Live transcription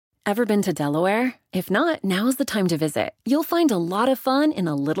Ever been to Delaware? If not, now's the time to visit. You'll find a lot of fun in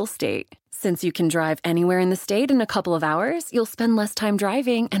a little state. Since you can drive anywhere in the state in a couple of hours, you'll spend less time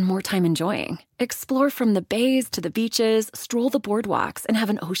driving and more time enjoying. Explore from the bays to the beaches, stroll the boardwalks, and have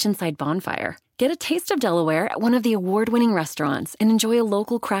an oceanside bonfire. Get a taste of Delaware at one of the award-winning restaurants and enjoy a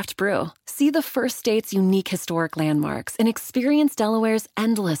local craft brew. See the first state's unique historic landmarks and experience Delaware's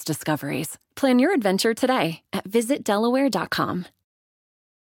endless discoveries. Plan your adventure today at visitdelaware.com.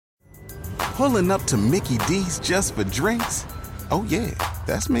 Pulling up to Mickey D's just for drinks? Oh yeah,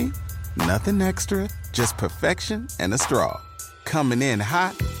 that's me. Nothing extra, just perfection and a straw. Coming in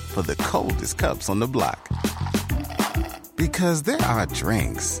hot for the coldest cups on the block. Because there are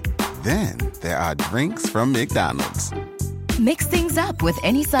drinks. Then there are drinks from McDonald's. Mix things up with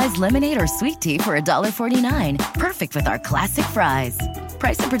any size lemonade or sweet tea for $1.49. Perfect with our classic fries.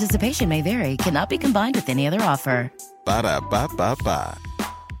 Price and participation may vary. Cannot be combined with any other offer. Ba-da-ba-ba-ba.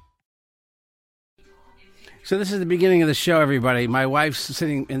 So this is the beginning of the show, everybody. My wife's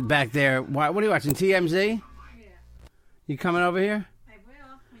sitting back there. What are you watching, TMZ? Yeah. You coming over here? I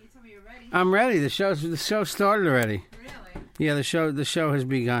will, when you tell me you're ready. I'm ready. The show started already. Really? Yeah, the show has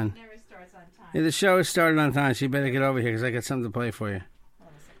begun. Never starts on time. Yeah, the show has started on time, so you better get over here because I got something to play for you.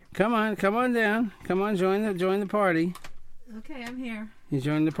 Come on down. Come on, join the party. Okay, I'm here. You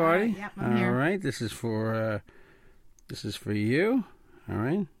join the party? Yep, I'm here. All right, this is for you. All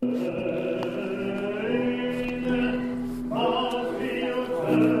right.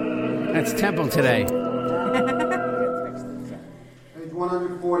 That's Temple today. Page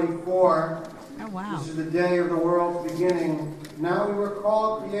 144. Oh, wow. This is the day of the world's beginning. Now we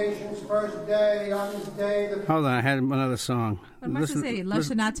recall creation's first day. On this day, Hold on, I had another song. What am I supposed to say?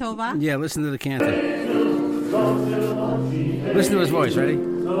 Lashana Tova? Yeah, listen to the cantor. Listen to his voice, ready?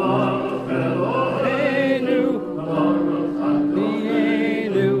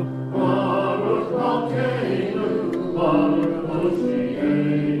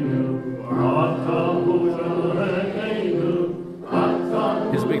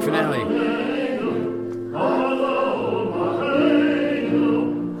 Here's a big finale.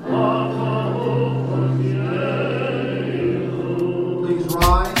 please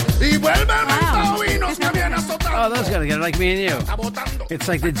rise. Oh, those gotta get it, like me and you. It's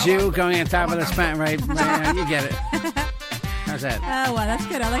like the Jew going on top of the span, right? Yeah, you get it. How's that? Oh, well, that's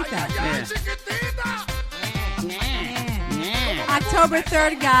good. I like that. Yeah. October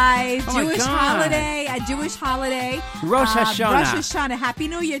 3rd, guys. Oh my Jewish God. holiday. A Jewish holiday. Rosh Hashanah. Rosh Hashanah. Happy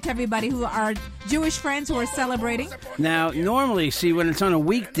New Year to everybody who are Jewish friends who are celebrating. Now, normally, see, when it's on a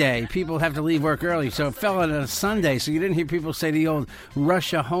weekday, people have to leave work early, so it fell on a Sunday, so you didn't hear people say the old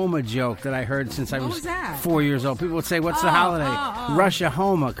Rosh Hashanah joke that I heard since I What was was that? 4 years old. People would say, what's the holiday? Rosh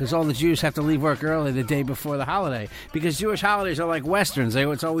Hashanah, because all the Jews have to leave work early the day before the holiday, because Jewish holidays are like Westerns.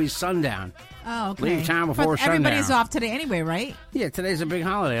 It's always sundown. Oh, okay. Leave time before But everybody's sundown. off today anyway, right? Yeah, today's a big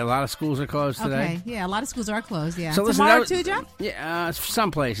holiday. A lot of schools are closed today. Okay. Yeah, a lot of schools are closed, yeah. So listen, Tomorrow that- too, John? Yeah,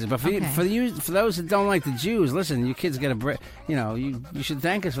 some places, but for Okay. for those that don't like the Jews, listen, you kids get a break. You should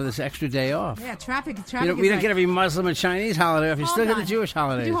thank us for this extra day off. Yeah, traffic. We is don't like- get every Muslim and Chinese holiday off. You Hold still get on. the Jewish Could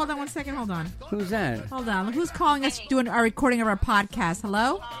holidays. you hold on 1 second? Hold on. Who's that? Hold on. Who's calling us doing our recording of our podcast?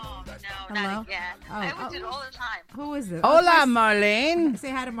 Hello? No, Hello? not again. I would do it all the time. Who is it? Hola, Marlene.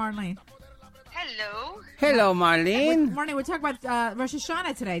 Say hi to Marlene. Hello. Hello, Good Marlene. morning. We're talking about Rosh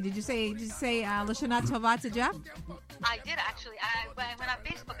Hashanah today. Did you say Lashana Tova to Jeff? I did actually. I went on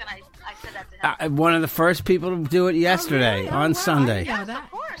Facebook and I said that to him. One of the first people to do it yesterday really? on wow. Sunday. I didn't know Of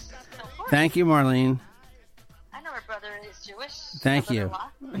that. course. Of course. Thank you, Marlene. I know her brother is Jewish. Thank My you.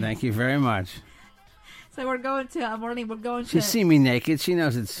 brother-in-law. Thank you very much. So we're going to Marlene. We're going to. She's seen me naked. She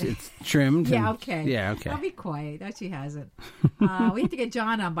knows it's trimmed. Yeah. and- Okay. Yeah. Okay. I'll be quiet. That she hasn't. We have to get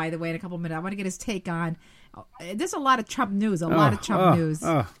John on, by the way, in a couple minutes. I want to get his take on. There's a lot of Trump news. A lot of Trump news.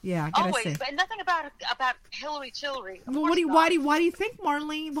 Yeah. I gotta Always, say. but nothing about Hillary Chillery. Well, why do you think,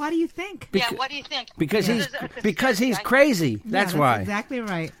 Marlene? Why do you think? Yeah, what do you think? Because Yeah. he's There's a conspiracy, because he's right? crazy. That's why. Exactly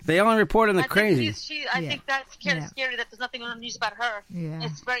right. They only report on the I crazy. think that's Yeah. scary that there's nothing on the news about her. Yeah.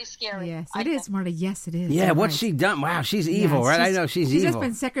 It's very scary. Yes, I it is, think. Marta. Yes, it is. Yeah, You're what's right. she done? Wow, she's evil, Yes, right? I know she's just evil.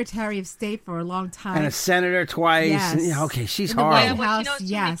 been Secretary of State for a long time. And a senator twice. Yes. And, yeah, okay, she's In the horrible. White Well, House, she knows too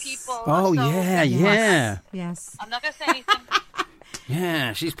yes. many people. Oh, so yeah, Yes. yeah. Yes. I'm not going to say anything.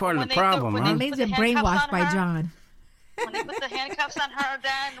 Yeah, she's part of When the they do- problem, when huh? they- Marlene's put been the handcuffs brainwashed on by her. John. When they put the handcuffs on her,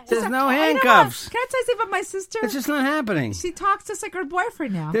 then There's no I know. handcuffs. Can I tell you something about my sister? It's just not happening. She talks just like her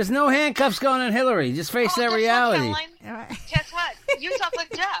boyfriend now. There's no handcuffs going on Hillary. Just face that guess what, reality. Caroline? Guess what? You talk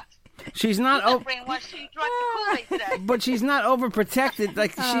like Jeff. She's not. You got brainwashed. You drank the Kool-Aid today. But she's not overprotected.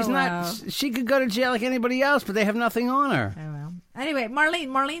 Like Oh, she's not. wow. She could go to jail like anybody else, but they have nothing on her. Oh, well. Anyway,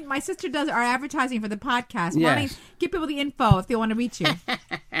 Marlene, my sister does our advertising for the podcast. Yes. Marlene, give people the info if they want to reach you.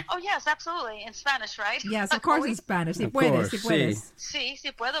 Oh, yes, absolutely. In Spanish, right? Yes, of course in Spanish. Si Of puedes, course, si puedes. Sí,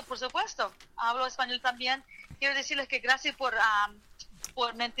 sí puedo, por supuesto. Hablo español también. Quiero decirles que gracias por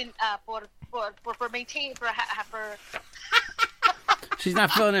maintain. She's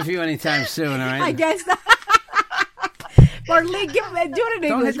not filling in for you anytime soon, all right? I guess not. Marlene, do it in English.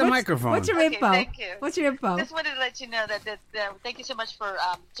 Don't hit the microphone. What's your Okay, info? thank you. What's your info? Just wanted to let you know that thank you so much for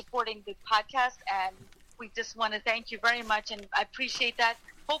supporting the podcast, and we just want to thank you very much, and I appreciate that.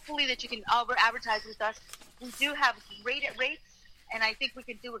 Hopefully that you can advertise with us. We do have great rates, and I think we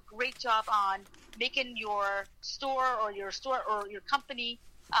can do a great job on making your store or your company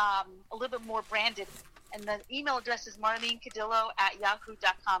a little bit more branded. And the email address is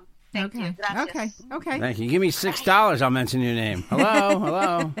marlenecadillo@yahoo.com. Thank you. Gracias. Okay. Thank you. Give me $6, I'll mention your name. Hello.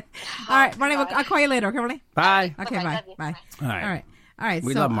 All right, Marlene, I'll call you later, okay, Marlene? Bye. Okay, Bye-bye. bye. All right. All right.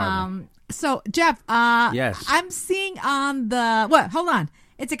 We so, love Marlene. So, Jeff, Yes. I'm seeing on the hold on.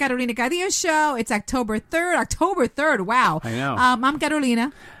 It's a Carolina Cadillo show. It's October 3rd. October 3rd. Wow. I know. I'm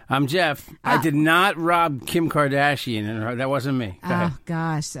Carolina. I'm Jeff. I did not rob Kim Kardashian, and that wasn't me. Go ahead. Oh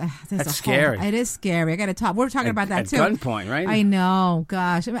gosh, That's scary. It is scary. I got to talk. We're talking about that At too. gunpoint, right? I know.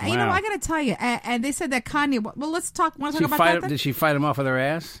 Gosh, you know, Wow. I got to tell you. And they said that Kanye. Well, let's talk. Want to She talk about that? Did she fight him off with her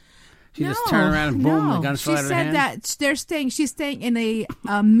ass? She just No, turned around and boom, no. the gun fell out of her hand? She said that she's staying in a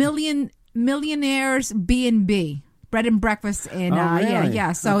millionaires B&B. Bread and breakfast in really?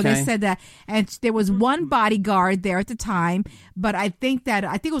 yeah. So they Okay. said that, and there was one bodyguard there at the time, but I think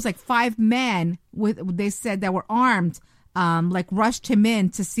it was like 5 men they said that were armed, like rushed him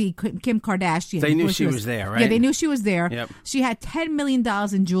in to see Kim Kardashian. They knew where she was there, right? Yeah, they knew she was there. Yep. She had $10 million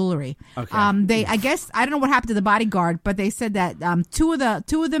in jewelry. Okay. I guess I don't know what happened to the bodyguard, but they said that two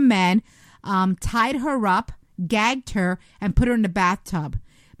of the men tied her up, gagged her, and put her in the bathtub.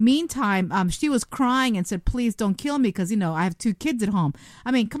 Meantime, she was crying and said, "Please don't kill me because, I have 2 kids at home."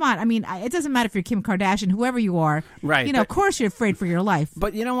 I mean, come on. I mean, it doesn't matter if you're Kim Kardashian, whoever you are. Right, Of course you're afraid for your life.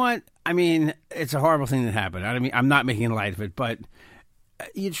 But you know what? I mean, it's a horrible thing that happened. I mean, I'm not making light of it, but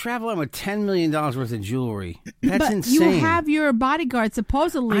you travel in with $10 million worth of jewelry. That's but insane. you have your bodyguard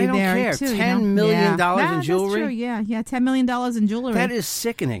supposedly I don't there care. too. $10 million in That's jewelry? true. Yeah, $10 million in jewelry. That is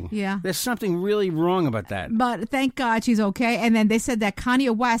sickening. Yeah. There's something really wrong about that. But thank God she's okay. And then they said that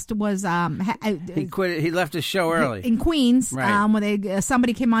Kanye West was He quit. He left his show early. in Queens Right. when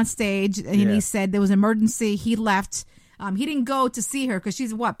somebody came on stage and Yeah. he said there was an emergency. He left. He didn't go to see her because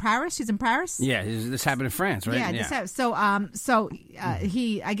she's Paris? She's in Paris? Yeah, this happened in France, right? Yeah.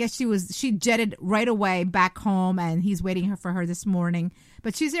 I guess she jetted right away back home, and he's waiting for her this morning.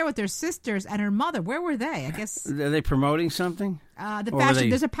 But she's there with her sisters and her mother. Where were they? I guess Are they promoting something? the Or were fashion. they-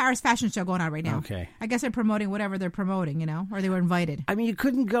 There's a Paris fashion show going on right now. Okay. I guess they're promoting whatever they're promoting, or they were invited. I mean, you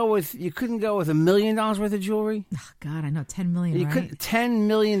couldn't go with $1 million worth of jewelry. Oh, God, I know, $10 million. You right? could $10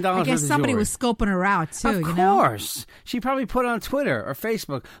 million I worth guess of somebody jewelry. was scoping her out too. Of course, she probably put on Twitter or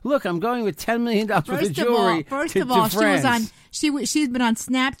Facebook. Look, I'm going with $10 million worth of jewelry. First to of all, she was on. France. She's been on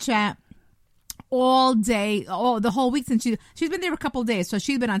Snapchat all day, the whole week since she's been there a couple of days. So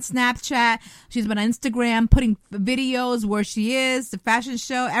she's been on Snapchat, she's been on Instagram, putting videos where she is, the fashion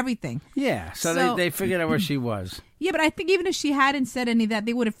show, everything. Yeah, so they figured out where she was. Yeah, but I think even if she hadn't said any of that,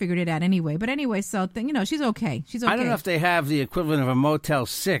 they would have figured it out anyway. But anyway, so she's okay. She's okay. I don't know if they have the equivalent of a Motel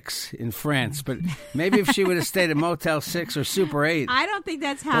 6 in France, but maybe if she would have stayed at Motel 6 or Super 8, I don't think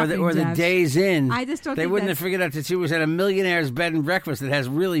that's happening. or the Jeff. Days Inn, I just don't they think wouldn't have that's- figured out that she was at a millionaire's bed and breakfast that has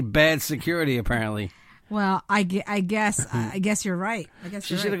really bad security, apparently. Well, I guess you're right. I guess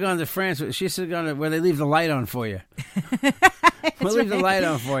She you're should have right. gone to France. She should have gone to where they leave the light on for you. We'll leave the light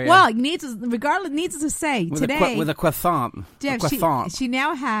on for you. Well, needs to say with today with a croissant. Jeff, a croissant. she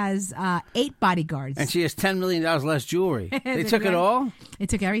now has 8 bodyguards. And she has $10 million less jewelry. They took it Right. all? They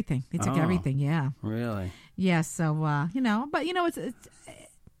took everything. They took Oh. everything. Yeah, Really? yeah. So but it's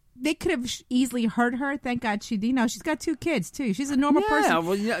they could have easily hurt her. Thank God she's got 2 kids too. She's a normal person.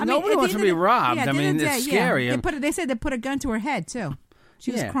 Well, I mean, nobody at wants the to end be of the- robbed. yeah, at I the end mean, of the it's day, scary. Yeah. They said they put a gun to her head too.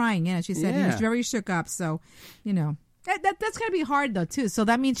 She was Yeah. crying. Yeah, she said Yeah. she's very shook up. So, that's got to be hard though too. So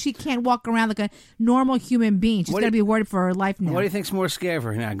that means she can't walk around like a normal human being. She's What got to do be worried for her life now. What do you think's more scary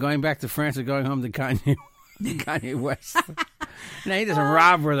for her now? Going back to France or going home to Kanye West? No, he doesn't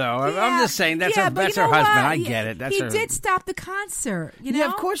rob her, though. I'm just saying that's her but you husband. know what? I get it. That's he her. did stop the concert. Yeah,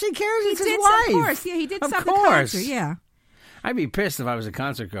 of course he cares. It's he his did, wife. Of course, yeah, he did Of stop the course. concert. Yeah. I'd be pissed if I was a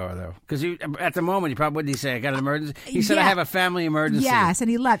concert goer, though. Because at the moment, what did he say? I got an emergency? He said, I have a family emergency. Yes, and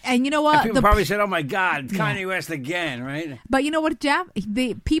he left. And you know what? And people probably said, oh, my God, Kanye West again, right? But you know what, Jeff?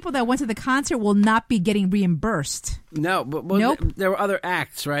 The people that went to the concert will not be getting reimbursed. No, but there were other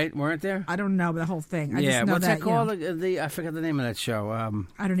acts, right? Weren't there? I don't know the whole thing. I just know what's that called? Yeah. I forgot the name of that show.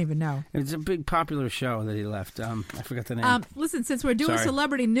 I don't even know. It's a big popular show that he left. I forgot the name. Listen, since we're doing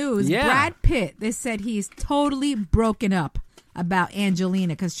celebrity news, Yeah. Brad Pitt, they said he's totally broken up about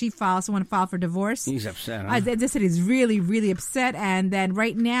Angelina because someone filed for divorce. He's upset, huh? They said he's really, really upset. And then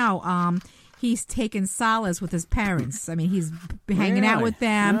right now, he's taken solace with his parents. I mean, he's hanging out with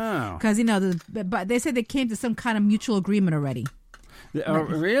them because, but they said they came to some kind of mutual agreement already.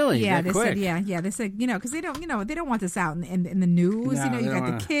 Really? Yeah, that they quick? said. Yeah, they said because they don't want this out in the news. No, you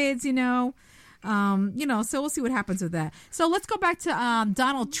got the kids. So we'll see what happens with that. So let's go back to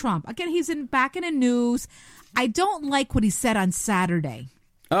Donald Trump again. He's back in the news. I don't like what he said on Saturday.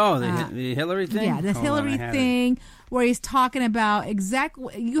 Oh, the Hillary thing. Yeah, the Hillary thing where he's talking about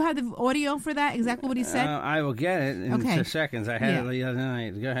exactly. You have the audio for that? Exactly what he said. I will get it in 2 seconds. I had it the other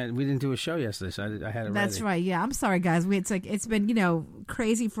night. Go ahead. We didn't do a show yesterday, so I had it. That's ready. right. Yeah, I'm sorry, guys. It's been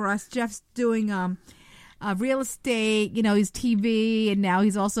crazy for us. Jeff's doing real estate. He's TV, and now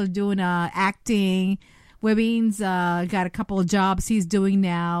he's also doing acting. Webbean's got a couple of jobs he's doing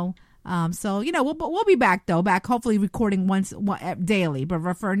now. So we'll be back hopefully recording once daily.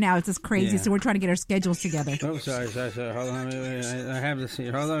 But for now, it's just crazy. So we're trying to get our schedules together. Oh, sorry. Hold on, wait. I have this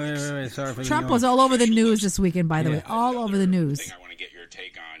here. Hold on, wait. Sorry for Trump was all over the news this weekend. By the way, all over the news. I want to get your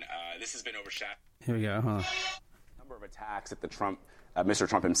take on. This has been overshadowed. Here we go. Hold on. Number of attacks at the Mr.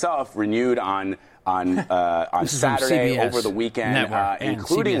 Trump himself renewed on Saturday over the weekend,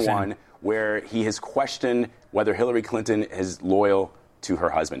 including one where he has questioned whether Hillary Clinton is loyal to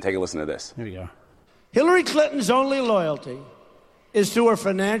her husband. Take a listen to this. Here we go. Hillary Clinton's only loyalty is to her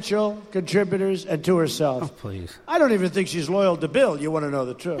financial contributors and to herself. Oh, please. I don't even think she's loyal to Bill. You want to know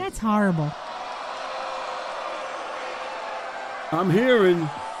the truth. That's horrible. I'm hearing.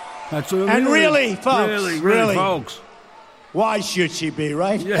 That's what I'm and hearing. Really, folks. Really, folks. Why should she be,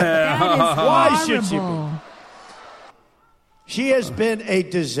 right? Yeah. That is Why should she be? horrible. She has been a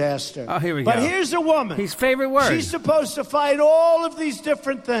disaster. Oh, here we go. But here's a woman. His favorite word. She's supposed to fight all of these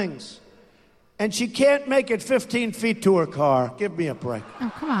different things. And she can't make it 15 feet to her car. Give me a break. Oh,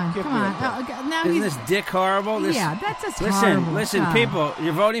 come on. Now Isn't he's this dick horrible? that's just horrible. Listen, God. people,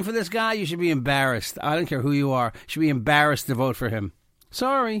 you're voting for this guy, you should be embarrassed. I don't care who you are. You should be embarrassed to vote for him.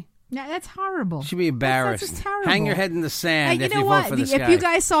 Sorry. Yeah, that's horrible. You should be embarrassed. That's just terrible. Hang your head in the sand if you vote for this if guy. you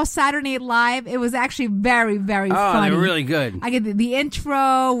guys saw Saturday Night Live, it was actually very, very funny. They were really good. I get the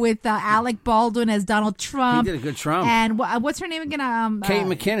intro with Alec Baldwin as Donald Trump. He did a good Trump. And what's her name again? Kate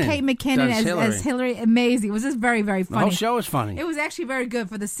McKinnon. Kate McKinnon as Hillary. Amazing. It was just very, very funny. The whole show was funny. It was actually very good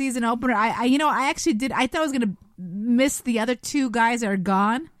for the season opener. I actually did. I thought I was going to miss the other two guys that are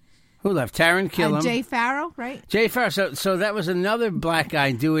gone. Who left? Taron Killam. Jay Farrow, right? Jay Farrow. So that was another black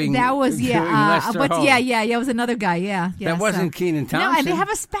guy doing. That was doing Lester Holt. it was another guy. Yeah. That wasn't Kenan Thompson. No, and they have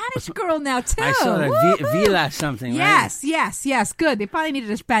a Spanish girl now too. I saw that Vila something. Yes, right? yes. Good. They probably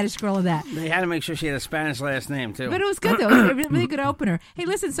needed a Spanish girl in that. They had to make sure she had a Spanish last name too. But it was good though. It was a really good opener. Hey,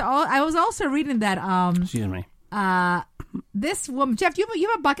 listen. So I was also reading that. Excuse me. This woman, Jeff, you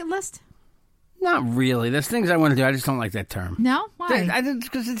have a bucket list? Not really. There's things I want to do. I just don't like that term. No? Why?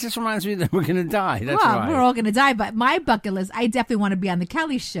 Because it just reminds me that we're going to die. That's well, why. we're all going to die. But my bucket list, I definitely want to be on the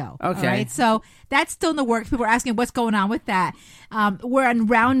Kelly Show. Okay. All right? So that's still in the works. People are asking what's going on with that. We're on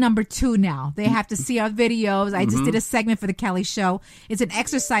round number 2 now. They have to see our videos. I just did a segment for the Kelly Show. It's an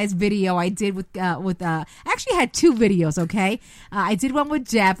exercise video I did with I actually had 2 videos, okay? I did one with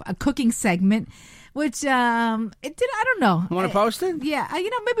Jeff, a cooking segment. Which it did. I don't know. Want to post it? Yeah,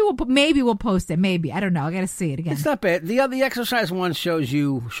 maybe we'll post it. Maybe I don't know. I got to see it again. It's not bad. The exercise one shows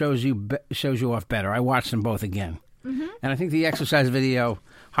you off better. I watched them both again, and I think the exercise video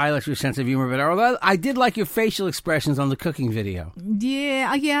highlights your sense of humor better. Although I did like your facial expressions on the cooking video.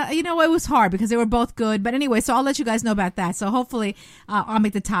 Yeah. You know, it was hard because they were both good. But anyway, so I'll let you guys know about that. So hopefully I'll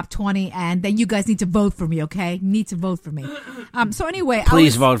make the top 20, and then you guys need to vote for me, okay? Need to vote for me. So anyway.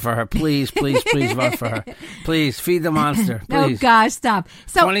 Please vote for her. Please vote for her. Please, feed the monster. Please. Oh, gosh, stop.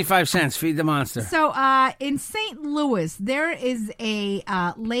 So 25 cents, feed the monster. So in St. Louis, there is a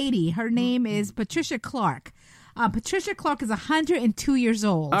lady. Her name is Patricia Clark. Patricia Clark is 102 years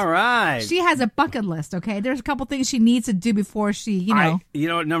old. All right. She has a bucket list, okay? There's a couple things she needs to do before she, you know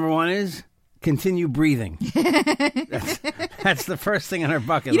what number 1 is? Continue breathing. That's the first thing on her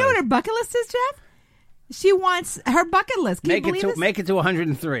bucket list. You know what her bucket list is, Jeff? She wants her bucket list. Can you believe this? Make it to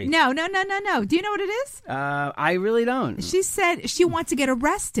 103. No. Do you know what it is? I really don't. She said she wants to get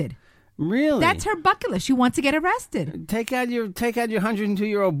arrested. Really? That's her bucket list. She wants to get arrested. Take out your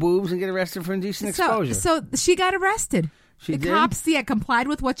 102-year-old boobs and get arrested for indecent exposure. So she got arrested. She did? Cops, complied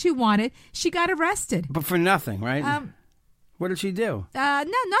with what she wanted. She got arrested. But for nothing, right? What did she do? No,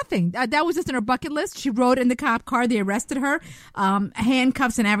 nothing. That was just in her bucket list. She rode in the cop car. They arrested her.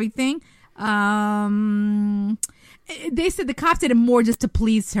 Handcuffs and everything. They said the cops did it more just to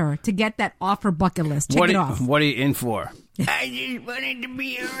please her, to get that off her bucket list. Check it off. What are you in for? I just wanted to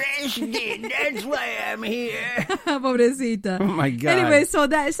be arrested. That's why I'm here. Pobrecita. Oh, my God. Anyway, so she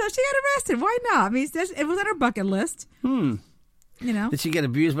got arrested. Why not? I mean, it was on her bucket list. You know? Did she get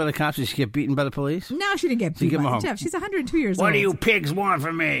abused by the cops? Did she get beaten by the police? No, she didn't get beaten by Jeff. She's 102 years old. What do you pigs want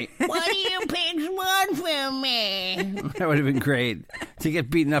from me? What do you pigs want from me? That would have been great. To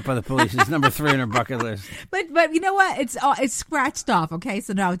get beaten up by the police is number 3 on her bucket list. But you know what? It's scratched off, okay?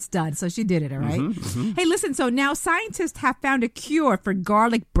 So now it's done. So she did it, all right? Hey, listen, so now scientists have found a cure for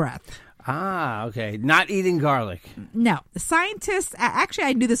garlic breath. Ah, okay. Not eating garlic. No. Scientists, actually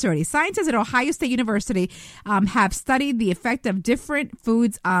I knew this already. Scientists at Ohio State University have studied the effect of different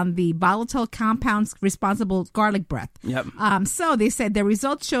foods on the volatile compounds responsible for garlic breath. Yep. So they said the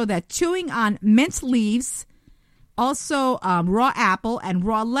results show that chewing on mint leaves, also raw apple and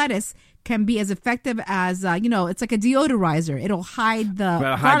raw lettuce can be as effective as, it's like a deodorizer. It'll hide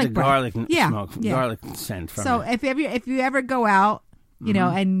the garlic smoke, garlic scent from it. So if you ever go out,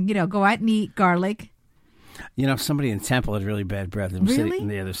 and go out and eat garlic. Somebody in Temple had really bad breath. Really?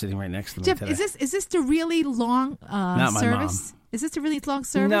 They're sitting right next to me Jeff, today. is this the really long Not my service? Mom. Is this the really long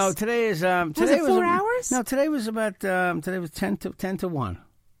service? No, today is. Was it 4 hours? No, today was about. Today was 10 to 1.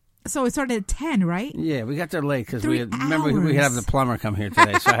 So it started at 10, right? Yeah, we got there late because we had to have the plumber come here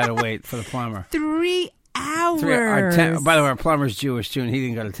today, so I had to wait for the plumber. 3 hours. By the way, our plumber's Jewish too, and he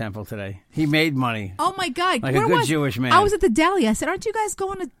didn't go to Temple today. He made money. Oh my God! Like a good Jewish man. I was at the deli. I said, "Aren't you guys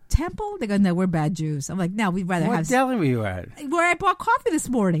going to Temple?" They go, "No, we're bad Jews." I'm like, "No, we'd rather have." What deli were you at? Where I bought coffee this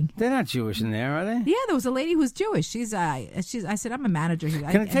morning. They're not Jewish in there, are they? Yeah, there was a lady who's Jewish. I said, "I'm a manager here."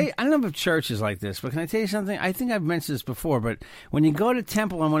 Can I tell you? I don't know if church is like this, but can I tell you something? I think I've mentioned this before, but when you go to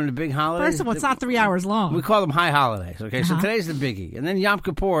Temple on one of the big holidays, first of all, it's not 3 hours long. We call them high holidays. Okay, so today's the biggie, and then Yom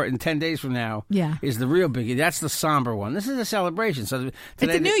Kippur in 10 days from now is the real biggie. That's the somber one. This is a celebration. So today,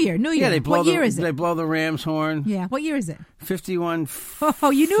 it's a New Year. Yeah, what year is it? They blow the ram's horn. Yeah. What year is it? 51. Oh,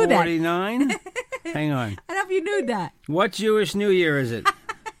 you knew 49. Hang on. I don't know if you knew that. What Jewish New Year is it?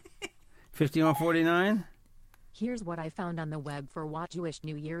 5149? Here's what I found on the web for what Jewish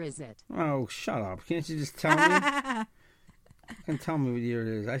New Year is it. Oh, shut up. Can't you just tell me? And tell me what year it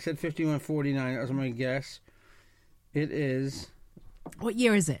is. I said 5149. That was my guess. It is. What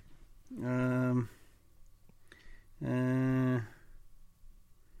year is it?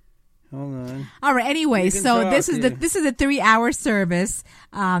 Hold on. All right. Anyway, so this is the 3-hour service.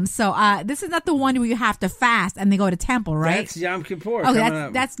 This is not the one where you have to fast and they go to Temple, right? That's Yom Kippur. Oh,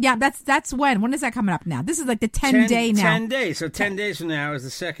 that's when. When is that coming up now? This is like the 10-day now. 10 days. So 10 days from now is the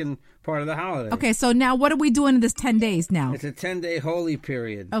second part of the holiday. Okay, so now what are we doing in this 10 days now? It's a 10-day holy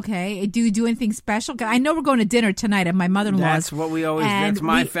period. Okay. Do you do anything special? I know we're going to dinner tonight at my mother-in-law's. That's what we always. That's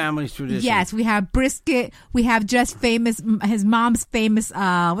my family's tradition. Yes, we have brisket. We have his mom's famous.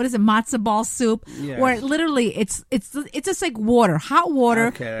 What is it? Matzo ball soup. Yes. Where literally it's just like water, hot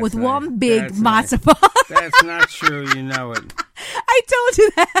water with one big matzo ball. That's not true. You know it. I told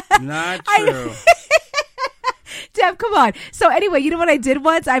you that. Not true. Jeff, come on. So anyway, you know what I did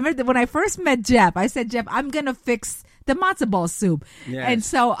once? I remember when I first met Jeff, I said, Jeff, I'm going to fix the matzo ball soup. Yes. And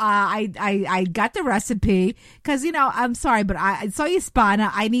so I got the recipe because, I'm sorry, but soy hispana,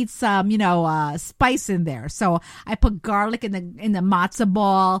 I need some, spice in there. So I put garlic in the matzo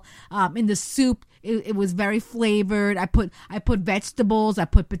ball, in the soup. It was very flavored. I put vegetables. I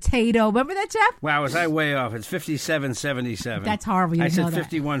put potato. Remember that, Jeff? Wow, was I way off? It's 57.77. That's horrible. I said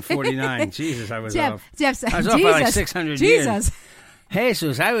 51.49. Jesus, I was off. Jeff, I was off by like 600 years.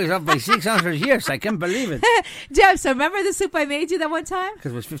 Jesus, I was off by 600 years. I can't believe it. Jeff, so remember the soup I made you that one time?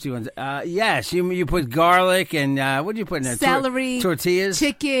 Because it was 51. Yes, you put garlic and what did you put in there? Celery, tortillas,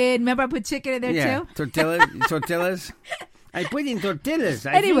 chicken. Remember I put chicken in there too? Tortillas. I put in tortillas.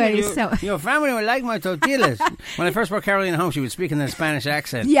 Anyway, your family would like my tortillas. When I first brought Carolina home, she would speak in a Spanish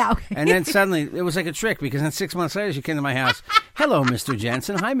accent. Yeah, okay. And then suddenly, it was like a trick because then 6 months later, she came to my house. hello, Mr.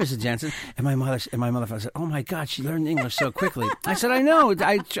 Jensen. Hi, Mrs. Jensen. And my mother said, oh, my God, she learned English so quickly. I said, I know.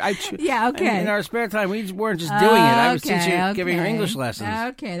 Yeah, okay. In our spare time, we weren't just doing it. I was giving her English lessons.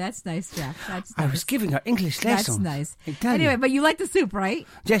 Okay, that's nice, Jeff. That's nice. I was giving her English lessons. That's nice. Anyway, but you like the soup, right?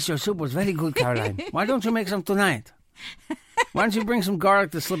 Yes, your soup was very good, Caroline. Why don't you make some tonight? Why don't you bring some garlic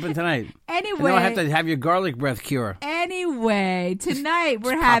to slip in tonight? Anyway. I have to have your garlic breath cure. Anyway, tonight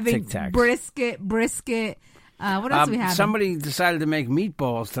we're having brisket. What else do we have? Somebody decided to make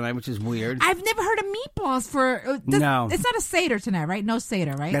meatballs tonight, which is weird. I've never heard of meatballs for... No. It's not a Seder tonight, right? No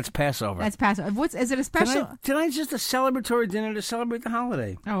Seder, right? That's Passover. Is it a special... Tonight's just a celebratory dinner to celebrate the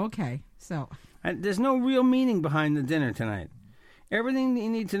holiday. Oh, okay. So... There's no real meaning behind the dinner tonight. Everything you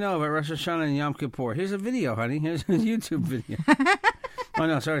need to know about Rosh Hashanah and Yom Kippur. Here's a video, honey. Here's a YouTube video. Oh,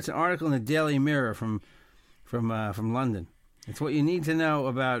 no, sorry. It's an article in the Daily Mirror from London. It's what you need to know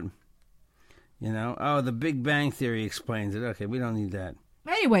about, the Big Bang Theory explains it. Okay, we don't need that.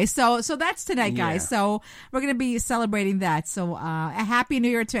 Anyway, so that's tonight, guys. Yeah. So we're going to be celebrating that. So a Happy New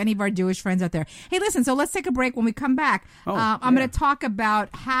Year to any of our Jewish friends out there. Hey, listen, so let's take a break. When we come back, I'm going to talk about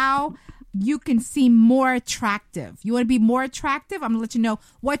how you can seem more attractive. You want to be more attractive? I'm going to let you know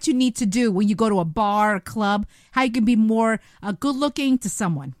what you need to do when you go to a bar or club, how you can be more good looking to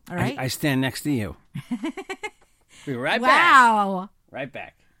someone. All right? I stand next to you. We're right back. Wow. Right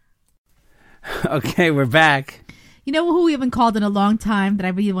back. Okay, we're back. You know who we haven't called in a long time that I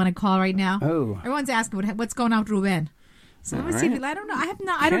really want to call right now? Oh. Everyone's asking what's going on with Ruben. So let me see. I don't know.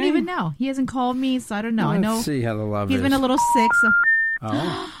 I don't even know. He hasn't called me, so I don't know. Let's see how the love is. He's been a little sick. So.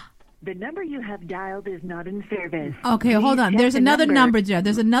 Oh. The number you have dialed is not in service. Okay, hold on. There's another number there.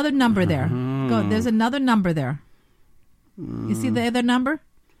 There's another number there. Go. There's another number there. You see the other number?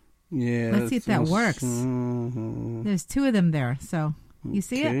 Yeah. Let's see if that works. There's two of them there. So you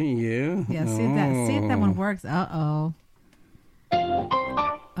see it? Yeah. Yeah. See if that one works. Oh,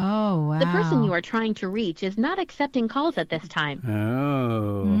 wow. The person you are trying to reach is not accepting calls at this time.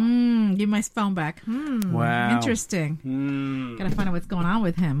 Oh. Give my phone back. Wow. Interesting. Gotta find out what's going on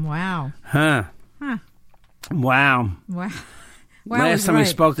with him. Wow. Huh. Wow. Last time we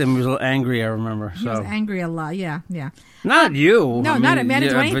spoke to him, he was a little angry, I remember. He was angry a lot. Yeah. Not you. No, not at me. I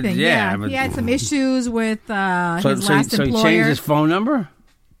didn't do anything. But he had some issues with his last employer. So he changed his phone number?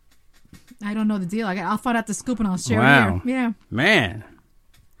 I don't know the deal. I'll find out the scoop and I'll share it here. Yeah. Man.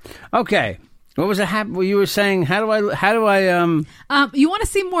 Okay. What was you were saying? How do I you want to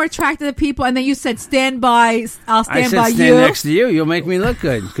see more attractive people, and then you said stand by. I'll stand by you. Stand next to you. You'll make me look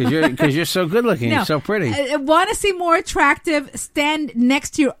good because you're so good looking. You're so pretty. Want to see more attractive? Stand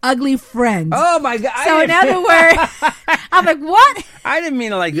next to your ugly friend. Oh my God! So in other words, I'm like, what? I didn't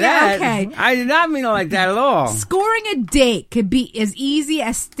mean it like that. Okay. I did not mean it like that at all. Scoring a date could be as easy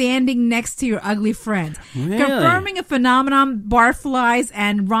as standing next to your ugly friend. Really? Confirming a phenomenon Barflies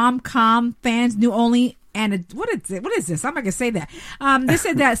and rom-com fans knew only. And what is this? I'm not gonna say that. They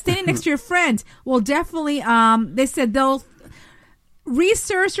said that standing next to your friend will definitely. They said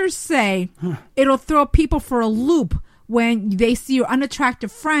researchers say it'll throw people for a loop. When they see your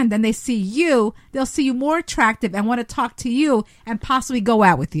unattractive friend and they see you, they'll see you more attractive and want to talk to you and possibly go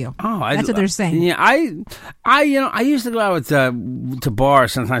out with you. Oh, that's what they're saying. Yeah, I used to go out to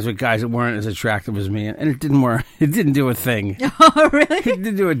bars sometimes with guys that weren't as attractive as me, and it didn't work. It didn't do a thing. Oh, really? It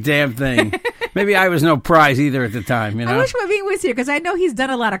didn't do a damn thing. Maybe I was no prize either at the time. I wish Wavine was here because I know he's done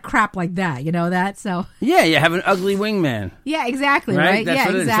a lot of crap like that. You know that, so yeah, you have an ugly wingman. Yeah, exactly. Right? That's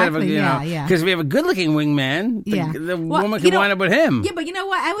yeah, exactly. Yeah. Because we have a good-looking wingman. The woman can wind up with him. Yeah, but you know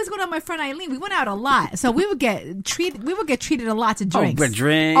what? I was going out with my friend Eileen. We went out a lot, so we would get treated. We would get treated to lots of drinks. Oh, but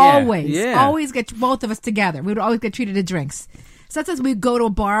drink always get both of us together. We would always get treated to drinks. Sometimes we'd go to a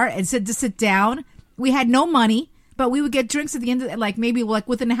bar and sit down. We had no money. But we would get drinks at the end of maybe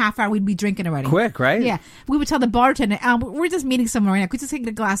within a half hour, we'd be drinking already. Quick, right? Yeah. We would tell the bartender, we're just meeting someone right now. Could you just take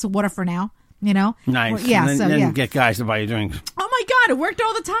a glass of water for now? Nice. Yeah. And then get guys to buy you drinks. Oh my God, it worked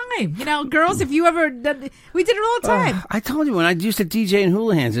all the time. Girls, if you ever, we did it all the time. I told you when I used to DJ in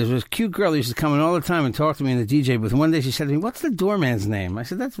Houlihan's, there was a cute girl who used to come in all the time and talk to me in the DJ booth. One day she said to me, "What's the doorman's name?" I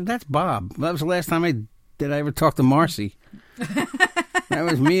said, "That's Bob." That was the last time I ever talk to Marcy. That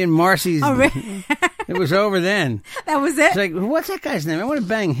was me and Marcy's. Oh, really? It was over then. That was it? It's like, what's that guy's name? I want to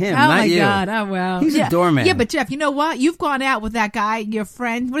bang him, oh not you. Oh, my God. Oh, well. He's a doorman. Yeah, but Jeff, you know what? You've gone out with that guy, your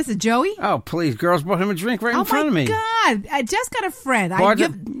friend. What is it, Joey? Oh, please. Girls brought him a drink right in front of me. Oh, my God. I just got a friend.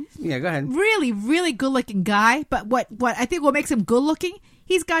 Yeah, go ahead. Really, really good-looking guy. But what I think what makes him good-looking,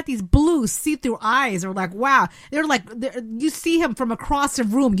 he's got these blue see-through eyes. Or like, wow, you see him from across the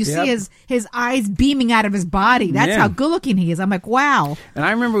room. You see his eyes beaming out of his body. That's how good looking he is. I'm like, wow. And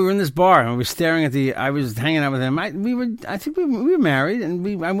I remember we were in this bar and we were staring at I was hanging out with him. I think we were married,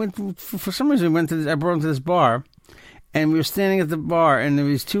 and I went for some reason. I brought him to this bar. And we were standing at the bar, and there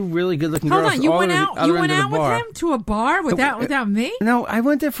was two really good-looking girls. Hold on, you went out with him to a bar without me? No, I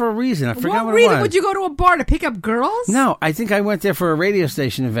went there for a reason. I forgot what reason it was. would you go to a bar to pick up girls? No, I think I went there for a radio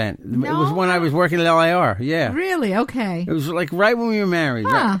station event. No? It was when I was working at LIR. Yeah. Really? Okay. It was like right when we were married.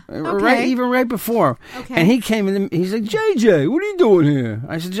 Huh, okay. Even right before. Okay. And he came in. He's like, JJ, what are you doing here?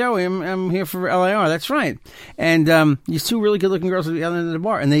 I said, Joey, I'm here for LIR. That's right. And these two really good-looking girls at the other end of the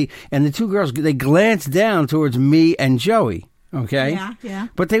bar, and the two girls they glanced down towards me and Joey. Okay? Yeah.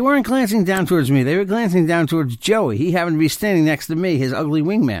 But they weren't glancing down towards me. They were glancing down towards Joey. He happened to be standing next to me, his ugly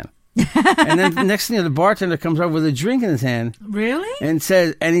wingman. And then the next thing, the bartender comes over with a drink in his hand. Really? And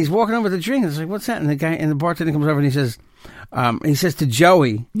he's walking over with a drink. And it's like, what's that? And the bartender comes over and he says to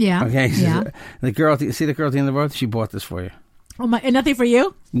Joey. Yeah. Okay. He says, the girl, see the girl at the end of the bar? She bought this for you. Oh my! And nothing for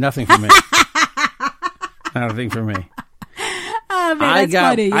you? Nothing for me. Nothing for me. Oh man, that's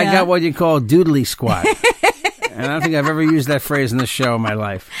funny. Yeah. I got what you call doodly squat. And I don't think I've ever used that phrase in this show in my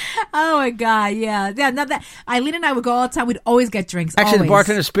life. Oh, my God, yeah. Not that. Eileen and I would go all the time. We'd always get drinks. Actually, always. The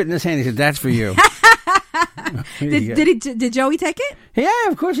bartender spit in his hand. He said, that's for you. Did Joey take it? Yeah,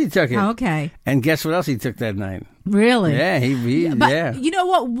 of course he took it. Oh, okay. And guess what else he took that night? Really? Yeah, But you know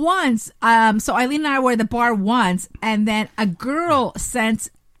what? Once, so Eileen and I were at the bar once, and then a girl sent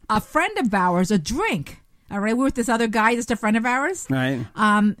a friend of ours a drink. All right, we were with this other guy, just a friend of ours. Right.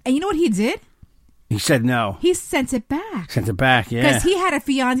 And you know what he did? He said no. He sent it back. Sent it back, yeah. Because he had a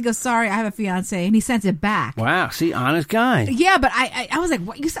fiance. He goes, sorry, I have a fiance. And he sent it back. Wow, see, honest guy. Yeah, but I was like,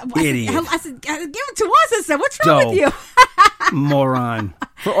 what? You said, Idiot. I said, give it to us. I said, what's wrong with you? Moron.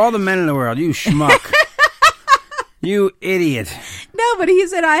 For all the men in the world, you schmuck. You idiot. No, but he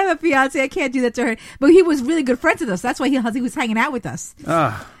said, I have a fiance. I can't do that to her. But he was really good friends with us. That's why he was hanging out with us.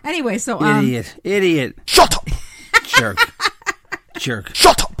 Anyway, so... Idiot. Shut up. Jerk.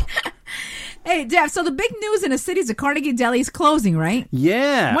 Shut up. Hey, Jeff, so the big news in the city is the Carnegie Deli is closing, right?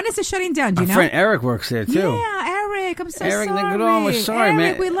 Yeah. When is it shutting down? Do you know? My friend Eric works there, too. Yeah, Eric. I'm so sorry. Eric, we're sorry, Eric,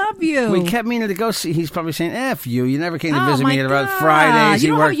 man. we love you. We kept meaning to go see. He's probably saying, F you. You never came to visit me at about Fridays.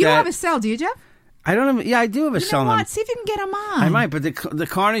 You don't have a cell, do you, Jeff? I don't have. Yeah, I do have a cell. You know what? See if you can get him on. I might, but the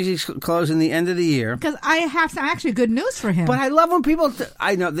Carnegie's closing the end of the year. Because I have some actually good news for him. But I love when people.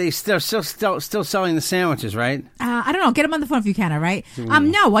 I know they still selling the sandwiches, right? I don't know. Get him on the phone if you can. All right.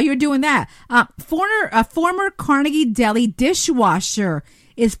 No. While you're doing that, former Carnegie Deli dishwasher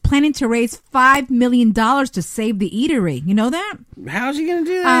is planning to raise $5 million to save the eatery. You know that? How's he going to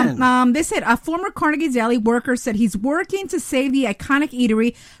do that? They said a former Carnegie Deli worker said he's working to save the iconic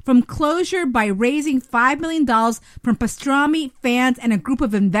eatery from closure by raising $5 million from pastrami fans and a group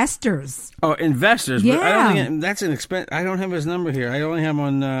of investors. Oh, investors? Yeah. But I don't think that's an expense. I don't have his number here. I only have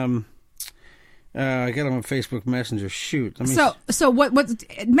him on... I got him on Facebook Messenger. Shoot. So what?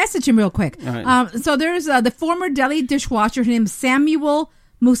 Message him real quick. Right. So there's the former deli dishwasher named Samuel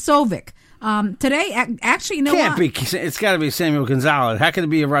Musovic. Today, actually, you know Can't what? be. It's got to be Samuel Gonzalez. How could it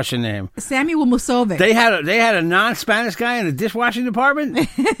be a Russian name? Samuel Musovic. They had a non-Spanish guy in the dishwashing department.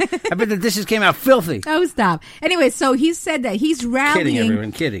 I bet the dishes came out filthy. Oh, stop. Anyway, so he said that he's rallying. Kidding,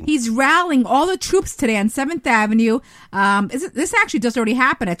 everyone. Kidding. He's rallying all the troops today on 7th Avenue. This actually just already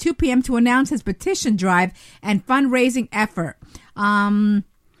happened at 2 p.m. to announce his petition drive and fundraising effort.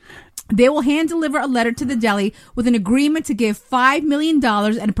 They will hand-deliver a letter to the deli with an agreement to give $5 million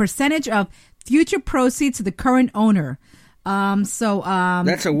and a percentage of future proceeds to the current owner. That's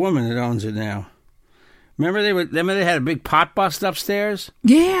a woman that owns it now. Remember they had a big pot bust upstairs?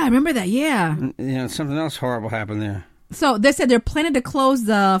 Yeah, I remember that, yeah. Something else horrible happened there. So they said they're planning to close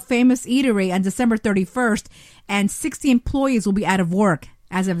the famous eatery on December 31st, and 60 employees will be out of work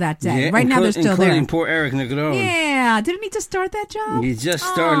as of that day. Yeah, right now, they're still there. Including poor Eric Negron. Yeah. Didn't he just start that job? He just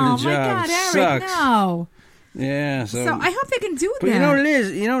started the job. Oh, my God, Eric, sucks. no. Yeah. So I hope they can do that. But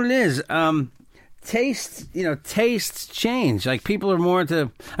you know, Liz, tastes change. Like, people are more into...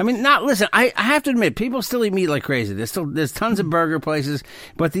 I mean, listen, I have to admit, people still eat meat like crazy. There's tons of burger places,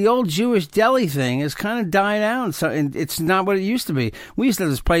 but the old Jewish deli thing has kind of died out. So it's not what it used to be. We used to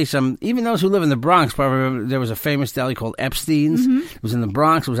have this place, even those who live in the Bronx probably remember there was a famous deli called Epstein's. Mm-hmm. It was in the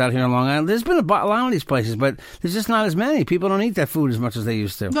Bronx. It was out here on Long Island. There's been a lot of these places, but there's just not as many. People don't eat that food as much as they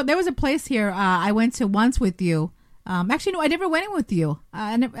used to. Well, there was a place here I went to once with you. Actually, no, I never went in with you.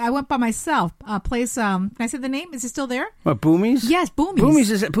 I went by myself. A place, can I say the name? Is it still there? What, Boomie's? Yes,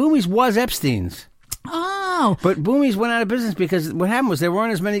 Boomie's. Boomie's was Epstein's. Oh, know. But Boomies went out of business because what happened was there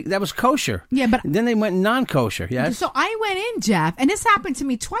weren't as many. That was kosher. Yeah, but then they went non-kosher. Yes. So I went in, Jeff, and this happened to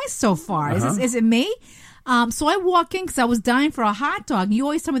me twice so far. Is it me? So I walk in because I was dying for a hot dog. You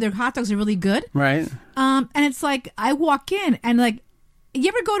always tell me their hot dogs are really good, right? And it's like I walk in and like, you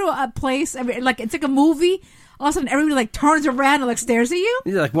ever go to a place like it's like a movie? All of a sudden, everybody like turns around and like stares at you.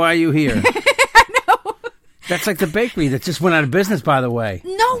 You're like, why are you here? I know. That's like the bakery that just went out of business, by the way.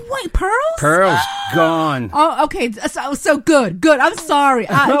 No way, Pearls? Pearls gone. Oh, okay. So good. I'm sorry.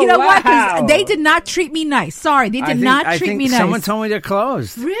 You know what? 'Cause they did not treat me nice. Sorry, they did not treat me nice. Someone told me they're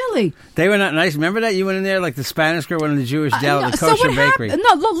closed. Really? They were not nice. Remember that you went in there like the Spanish girl went in the Jewish deli, the kosher bakery.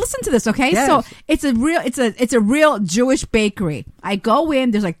 No, listen to this, okay? Yes. So it's a real Jewish bakery. I go in.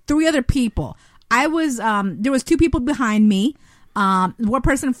 There's like 3 other people. There was 2 people behind me. One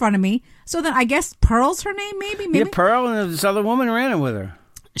person in front of me. So then I guess Pearl's her name, maybe. Yeah, Pearl and this other woman ran it with her.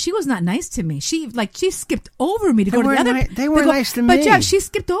 She was not nice to me. She skipped over me to go to the other. They were nice to me. But Jeff, she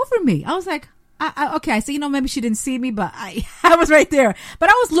skipped over me. I was like, okay. I said, maybe she didn't see me, but I was right there. But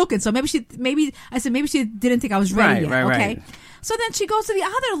I was looking, so maybe she didn't think I was ready yet. Okay. Right. So then she goes to the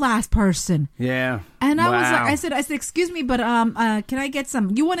other last person. Yeah. And I was like, I said, excuse me, but can I get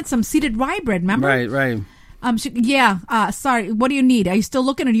some? You wanted some seeded rye bread, remember? Right. Sorry. What do you need? Are you still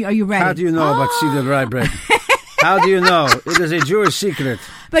looking, or are you ready? How do you know about seeded rye bread? How do you know? It is a Jewish secret.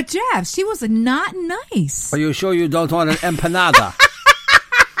 But Jeff, she was not nice. Are you sure you don't want an empanada?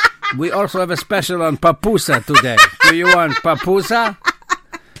 We also have a special on papusa today. Do you want papusa?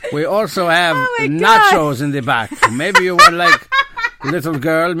 We also have nachos in the back. Maybe you want little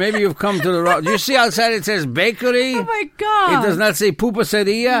girl, maybe you've come to the wrong. Do you see outside it says bakery? Oh my God. It does not say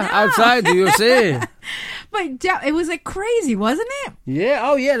pupuseria outside. Do you see? But it was like crazy, wasn't it? Yeah.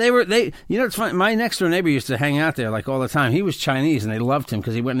 Oh yeah. They. You know, it's funny. My next door neighbor used to hang out there like all the time. He was Chinese, and they loved him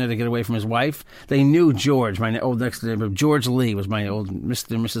because he went in there to get away from his wife. They knew George, my old next door neighbor. George Lee was my old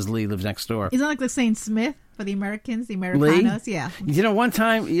Mr. and Mrs. Lee lives next door. Isn't it like the Saint Smith for the Americans, the Americanos? Lee? Yeah. You know, one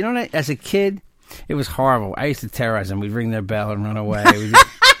time, as a kid, it was horrible. I used to terrorize them. We'd ring their bell and run away. We did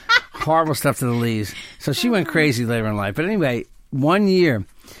horrible stuff to the Lees. So she went crazy later in life. But anyway, one year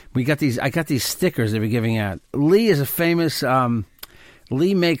I got these stickers they were giving out. Lee is a famous.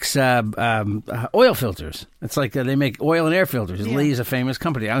 Lee makes oil filters. It's like they make oil and air filters. Yeah. Lee is a famous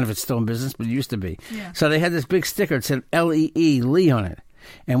company. I don't know if it's still in business, but it used to be. Yeah. So they had this big sticker that said L-E-E, Lee on it.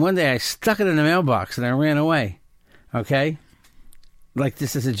 And one day I stuck it in the mailbox and I ran away. Okay? Like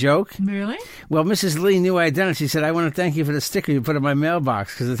this is a joke. Really? Well, Mrs. Lee knew I had done it. She said, I want to thank you for the sticker you put in my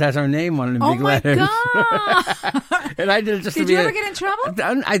mailbox because it has our name on it in big letters. Oh, my God. And I did it just Did you ever get in trouble?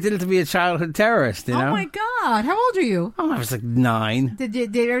 I did it to be a childhood terrorist, you know? Oh, my God. How old are you? Oh, I was like 9. Did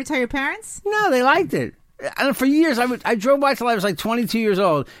you ever tell your parents? No, they liked it. And for years, I drove by till I was like 22 years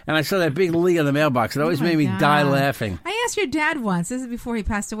old, and I saw that big Lee on the mailbox. It always made me die laughing. I asked your dad once. This is before he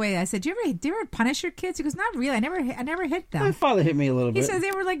passed away. I said, "Do you ever punish your kids?" He goes, "Not really. I never hit them." My father hit me a little bit. He says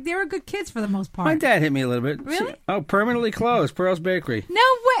they were good kids for the most part. My dad hit me a little bit. Really? Oh, permanently closed. Pearl's Bakery. No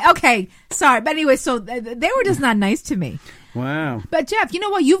way. Okay, sorry, but anyway, so they were just not nice to me. Wow. But Jeff, you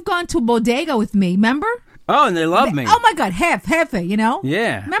know what? You've gone to Bodega with me. Remember? Oh, and they love me. Oh, my God. Jefe, you know?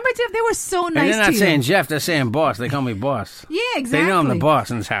 Yeah. Remember, Jeff? They were so nice to you. And they're not saying Jeff. They're saying boss. They call me boss. Yeah, exactly. They know I'm the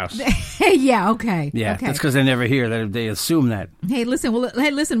boss in this house. Yeah, okay. Yeah, okay. that's because they never hear. They assume that. Hey, listen.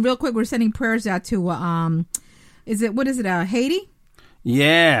 Real quick. We're sending prayers out to, Haiti?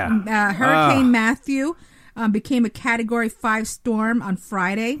 Yeah. Hurricane Matthew became a Category 5 storm on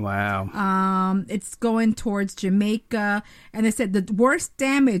Friday. Wow. It's going towards Jamaica. And they said the worst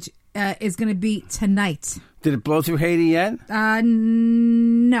damage is going to be tonight. Did it blow through Haiti yet?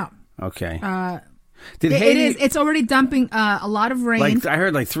 No. Okay. It's already dumping a lot of rain. I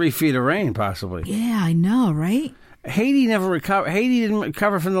heard 3 feet of rain, possibly. Yeah, I know, right? Haiti never recovered. Haiti didn't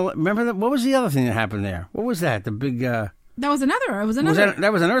recover from the. Remember that? What was the other thing that happened there? What was that? The big. That was another. It was another.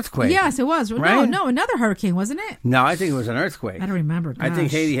 That was an earthquake. Yes, it was. Right? No, another hurricane, wasn't it? No, I think it was an earthquake. I don't remember. Gosh. I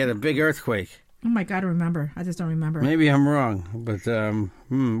think Haiti had a big earthquake. Oh my God, I remember. I just don't remember. Maybe I'm wrong, but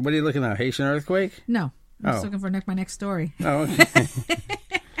what are you looking at? Haitian earthquake? No, I'm just looking for my next story. Oh, okay.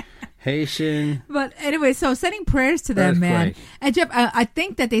 Haitian. But anyway, so sending prayers to them, man. And Jeff, I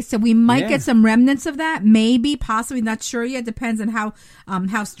think that they said we might get some remnants of that. Maybe, possibly, not sure yet. Depends on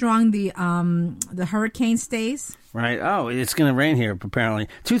how strong the hurricane stays. Right. Oh, it's going to rain here, apparently.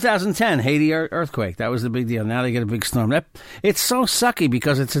 2010, Haiti earthquake. That was the big deal. Now they get a big storm. It's so sucky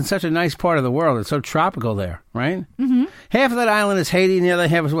because it's in such a nice part of the world. It's so tropical there, right? Mm-hmm. Half of that island is Haiti, and the other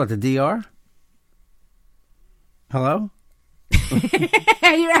half is what, the DR? Hello?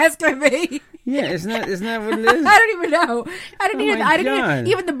 You're asking me. Yeah, isn't that what it is? I don't even know. I didn't even.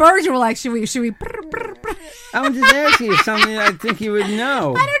 Even the birds were like, should we? I'm just asking you something I think you would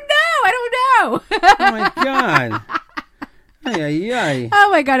know. I don't know. Oh my God. Ay.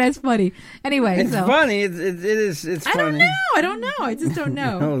 Oh my God, that's funny. Anyway, it's funny. It's funny. I don't know. I just don't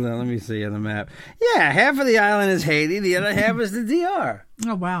know. Hold on, let me see on the map. Yeah, half of the island is Haiti. The other half is the DR.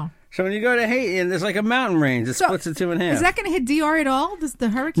 Oh wow. So when you go to Haiti, and there's like a mountain range, it splits it two in half. Is that going to hit DR at all? The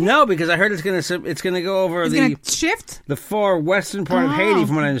hurricane? No, because I heard it's going to go over shift the far western part of Haiti,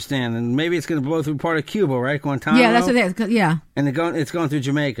 from what I understand, and maybe it's going to blow through part of Cuba, right? Guantanamo. Yeah, that's what it is. Yeah, and it's going through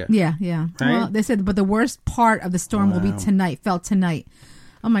Jamaica. Yeah. Right? Well, they said, but the worst part of the storm will be felt tonight.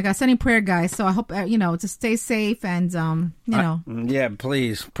 Oh my God, sending prayer, guys. So I hope to stay safe and yeah,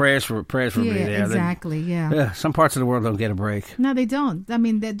 please prayers for me there. Exactly. Some parts of the world don't get a break. No, they don't. I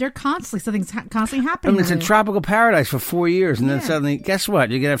mean, they're something's constantly happening. I mean, it's a tropical paradise for 4 years, and then suddenly, guess what?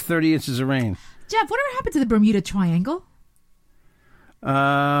 You're gonna have 30 inches of rain. Jeff, whatever happened to the Bermuda Triangle?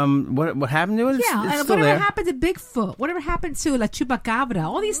 What happened to it? It's still whatever there. happened to Bigfoot? Whatever happened to La Chupacabra?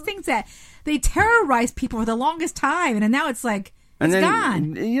 All these things that they terrorized people for the longest time, and now it's like. It's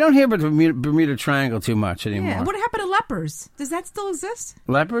gone. You don't hear about the Bermuda Triangle too much anymore. Yeah. What happened to lepers? Does that still exist?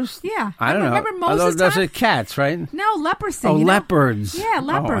 Lepers? Yeah. I don't know. Remember Moses? Those are cats, right? No, leprosy. Oh, leopards. Yeah,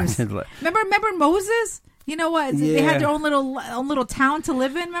 lepers. Remember Moses? You know what? Yeah. They had their own little town to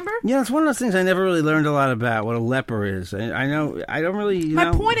live in. Remember? Yeah, it's one of those things I never really learned a lot about. What a leper is. I know. I don't really.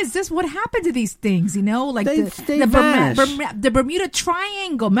 My point is this: what happened to these things? Like they the Bermuda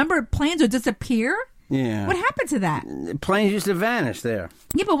Triangle. Remember, planes would disappear. Yeah. What happened to that? Planes used to vanish there.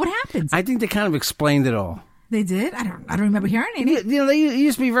 Yeah, but what happened? I think they kind of explained it all. They did? I don't remember hearing anything. They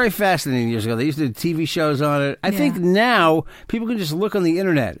used to be very fascinating years ago. They used to do TV shows on it. I think now people can just look on the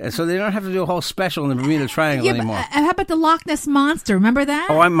internet, and so they don't have to do a whole special in the Bermuda Triangle anymore. How about the Loch Ness Monster? Remember that?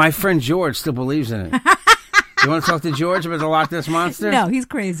 Oh, my friend George still believes in it. You want to talk to George about the Loch Ness Monster? No, he's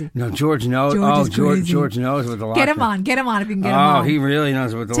crazy. No, George knows. George knows what the Loch Ness. Get him on if you can get him on. Oh, he really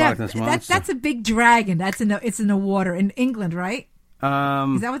knows what the Loch Ness Monster. That's a big dragon. It's in the water in England, right?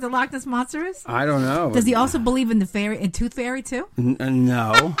 Is that what the Loch Ness Monster is? I don't know. Does he also believe in Tooth Fairy too?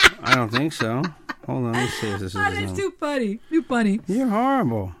 No, I don't think so. Hold on, let me see if this is. That's too funny. Too funny. You're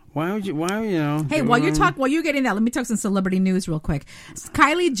horrible. Why would you? Hey, while you're getting that, let me talk some celebrity news real quick.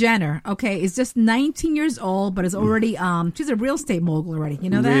 Kylie Jenner, is just 19 years old, but is already she's a real estate mogul already. You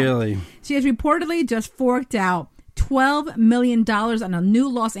know that? Really? She has reportedly just forked out $12 million on a new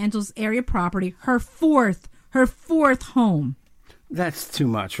Los Angeles area property, her fourth home. That's too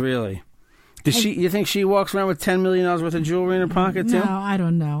much, really. You think she walks around with $10 million worth of jewelry in her pocket too? No, I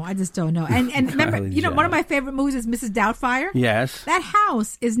don't know. I just don't know. And remember, one of my favorite movies is Mrs. Doubtfire. Yes. That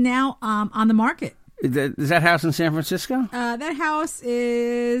house is now on the market. Is that house in San Francisco? That house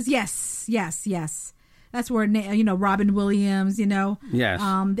is yes. That's where Robin Williams. Yes.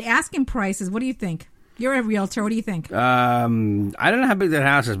 The asking price is. What do you think? You're a realtor. What do you think? I don't know how big that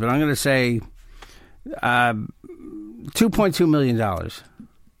house is, but I'm going to say $2.2 million.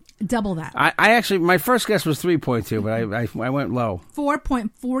 Double that. I actually, my first guess was 3.2, but I went low.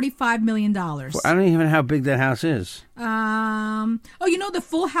 $4.45 million. I don't even know how big that house is. The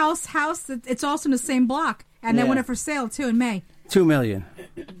Full House house. It's also in the same block, and they went up for sale too in May. $2 million.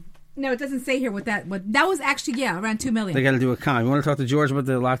 No, it doesn't say here what that was actually. Yeah, around $2 million. They got to do a con. You want to talk to George about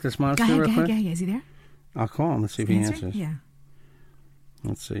the Loch Ness Monster? Go ahead. Is he there? I'll call him. Let's see if he answers. Yeah.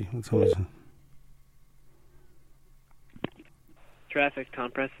 Let's see. What's his... Traffic,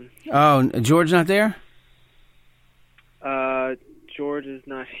 Tom Preston. Oh, George not there? George is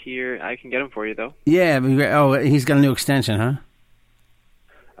not here. I can get him for you, though. Yeah. He's got a new extension, huh?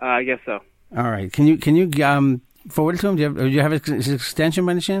 I guess so. All right. Can you forward it to him? Do you have his extension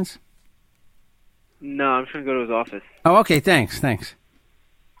by any chance? No, I'm just going to go to his office. Oh, okay. Thanks.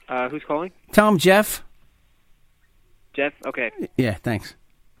 Who's calling? Tell him Jeff. Jeff? Okay. Yeah, thanks.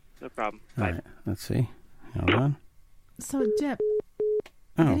 No problem. All Bye. right. Let's see. Hold on. So, Jeff,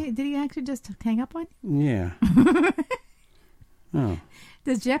 did he actually just hang up on you? Yeah. Oh.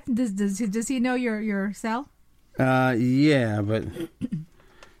 Does Jeff, does he know your cell? Yeah, but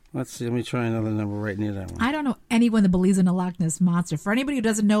let's see. Let me try another number right near that one. I don't know anyone that believes in the Loch Ness Monster. For anybody who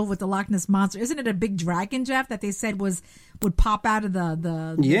doesn't know what the Loch Ness Monster, isn't it a big dragon, Jeff, that they said would pop out of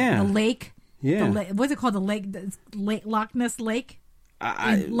the lake? Yeah. What's it called? The lake Loch Ness Lake?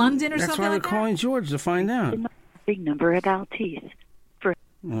 In London or something like that? That's why we're calling George to find out. Big number of Altice. Oh,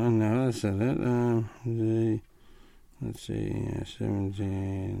 no, that's not it. Let's see,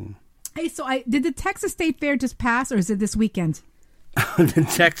 17. Hey, so did the Texas State Fair just pass, or is it this weekend? The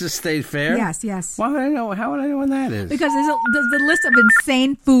Texas State Fair? Yes. Why would I know? How would I know when that is? Because there's the list of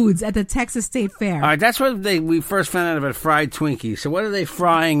insane foods at the Texas State Fair. All right, that's what we first found out about fried Twinkies. So what are they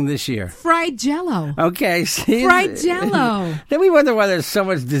frying this year? Fried Jell-O. Okay, see? Fried Jell-O. Then we wonder why there's so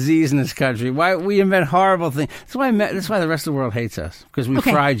much disease in this country. Why we invent horrible things. That's why the rest of the world hates us, because we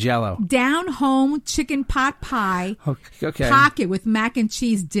fry Jell-O. Down home chicken pot pie. Okay. Pocket with mac and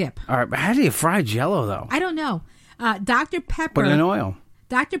cheese dip. All right, but how do you fry Jell-O though? I don't know. Dr. Pepper. Put it in oil.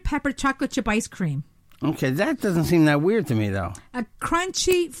 Dr. Pepper chocolate chip ice cream. Okay, that doesn't seem that weird to me, though. A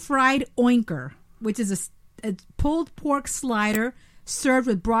crunchy fried oinker, which is a pulled pork slider served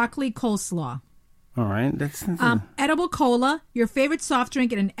with broccoli coleslaw. All right. That's edible cola, your favorite soft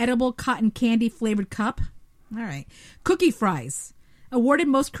drink in an edible cotton candy flavored cup. All right. Cookie fries. Awarded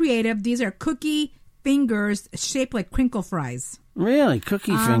most creative. These are cookie fingers shaped like crinkle fries. Really?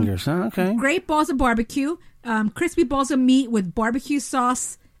 Cookie fingers, huh? Okay. Great balls of barbecue. Crispy balls of meat with barbecue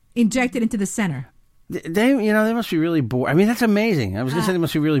sauce injected into the center. They must be really bored. I mean, that's amazing. I was going to say they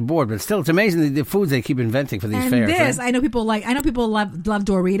must be really bored, but still, it's amazing the foods they keep inventing for these fairs. This, right? I know people love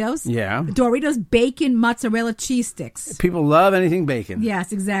Doritos. Yeah. Doritos bacon mozzarella cheese sticks. People love anything bacon.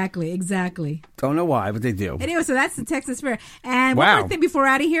 Yes, exactly. Don't know why, but they do. Anyway, so that's the Texas Fair. And one more thing before we're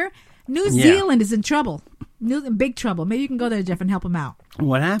out of here. New Zealand is in trouble. In big trouble. Maybe you can go there, Jeff, and help them out.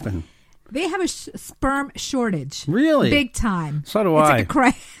 What happened? They have a sperm shortage. Really? Big time. So do I.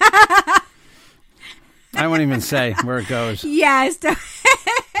 Like I won't even say where it goes. Yes.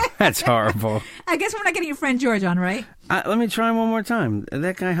 That's horrible. I guess we're not getting your friend George on, right? Let me try one more time.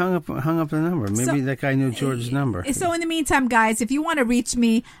 That guy hung up the number. Maybe that guy knew George's number. So in the meantime, guys, if you want to reach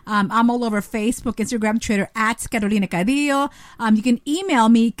me, I'm all over Facebook, Instagram, Twitter, at Carolina Cadillo. You can email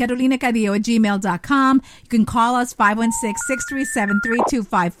me, carolinacadillo@gmail.com. You can call us,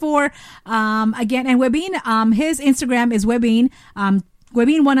 516-637-3254. Again, and Webin, his Instagram is Webin.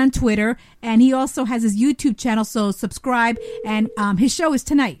 Webin1 on Twitter, and he also has his YouTube channel, so subscribe. And his show is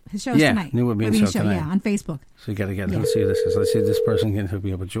tonight. Tonight. New Webin show tonight. Yeah, on Facebook. So you got to get it. Let's see this. Let's see if this person can hook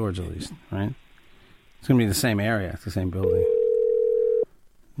me up with George at least, right? It's going to be the same area, the same building.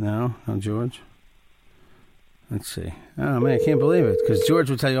 No George? Let's see. Oh, man, I can't believe it, because George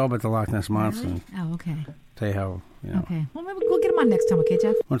will tell you all about the Loch Ness Monster. Really? Oh, okay. Tell you how, Okay. Well, maybe we'll get him on next time, okay,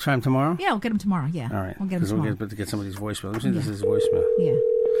 Jeff? Want to try him tomorrow? Yeah, we'll get him tomorrow, yeah. All right. We'll get him tomorrow. We'll get somebody's voicemail. Let me see if this is voicemail. Yeah.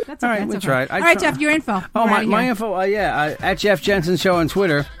 That's okay. All right, we tried. All right, Jeff, your info. Oh, my info, at Jeff Jensen Show on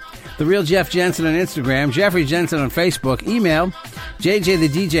Twitter, The Real Jeff Jensen on Instagram, Jeffrey Jensen on Facebook, email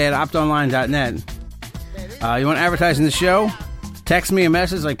jjthedj@optonline.net. You want to advertise in the show? Text me a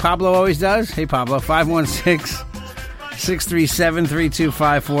message like Pablo always does. Hey, Pablo,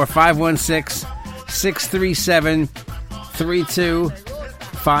 516-637-3254,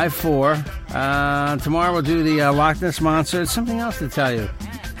 516-637-3254. Tomorrow we'll do the Loch Ness Monster. There's something else to tell you.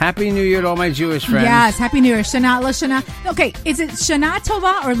 Happy New Year to all my Jewish friends. Yes, Happy New Year. Shana, La Shana. Okay, is it Shana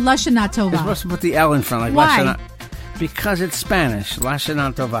Tova or La Shana Tova? You're supposed to put the L in front. Like why? La Shana. Because it's Spanish. La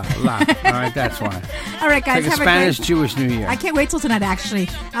Shana Tova. La. All right, that's why. All right, guys. It's like a Spanish Jewish New Year. I can't wait till tonight, actually.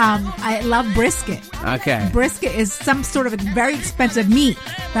 I love brisket. Okay. Brisket is some sort of a very expensive meat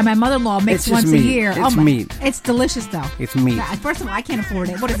that my mother-in-law makes once a year. It's meat. It's delicious, though. It's meat. First of all, I can't afford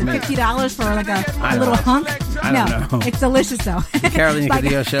it. What is it, $50 for like a little hunk? I don't know. It's delicious, though. The Carolina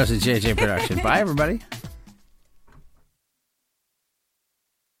Cadillo Show's a JJ production. Bye, everybody.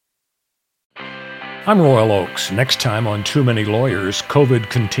 I'm Royal Oaks. Next time on Too Many Lawyers,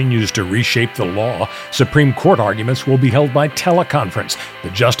 COVID continues to reshape the law. Supreme Court arguments will be held by teleconference. The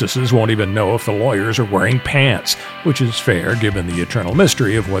justices won't even know if the lawyers are wearing pants, which is fair given the eternal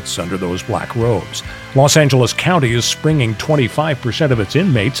mystery of what's under those black robes. Los Angeles County is springing 25% of its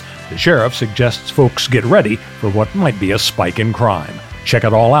inmates. The sheriff suggests folks get ready for what might be a spike in crime. Check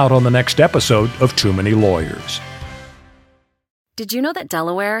it all out on the next episode of Too Many Lawyers. Did you know that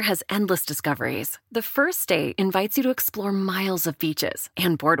Delaware has endless discoveries? The first state invites you to explore miles of beaches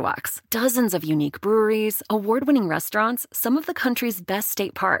and boardwalks, dozens of unique breweries, award-winning restaurants, some of the country's best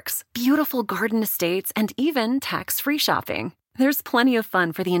state parks, beautiful garden estates, and even tax-free shopping. There's plenty of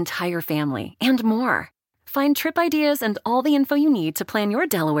fun for the entire family and more. Find trip ideas and all the info you need to plan your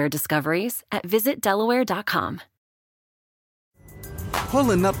Delaware discoveries at visitdelaware.com.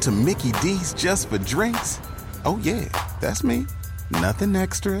 Pulling up to Mickey D's just for drinks? Oh yeah, that's me. Nothing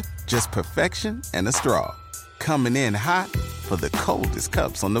extra, just perfection and a straw. Coming in hot for the coldest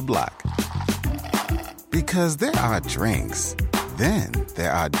cups on the block. Because there are drinks. Then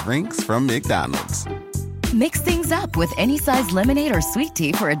there are drinks from McDonald's. Mix things up with any size lemonade or sweet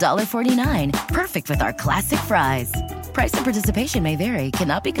tea for $1.49. Perfect with our classic fries. Price and participation may vary.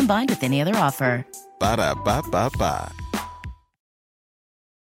 Cannot be combined with any other offer. Ba-da-ba-ba-ba.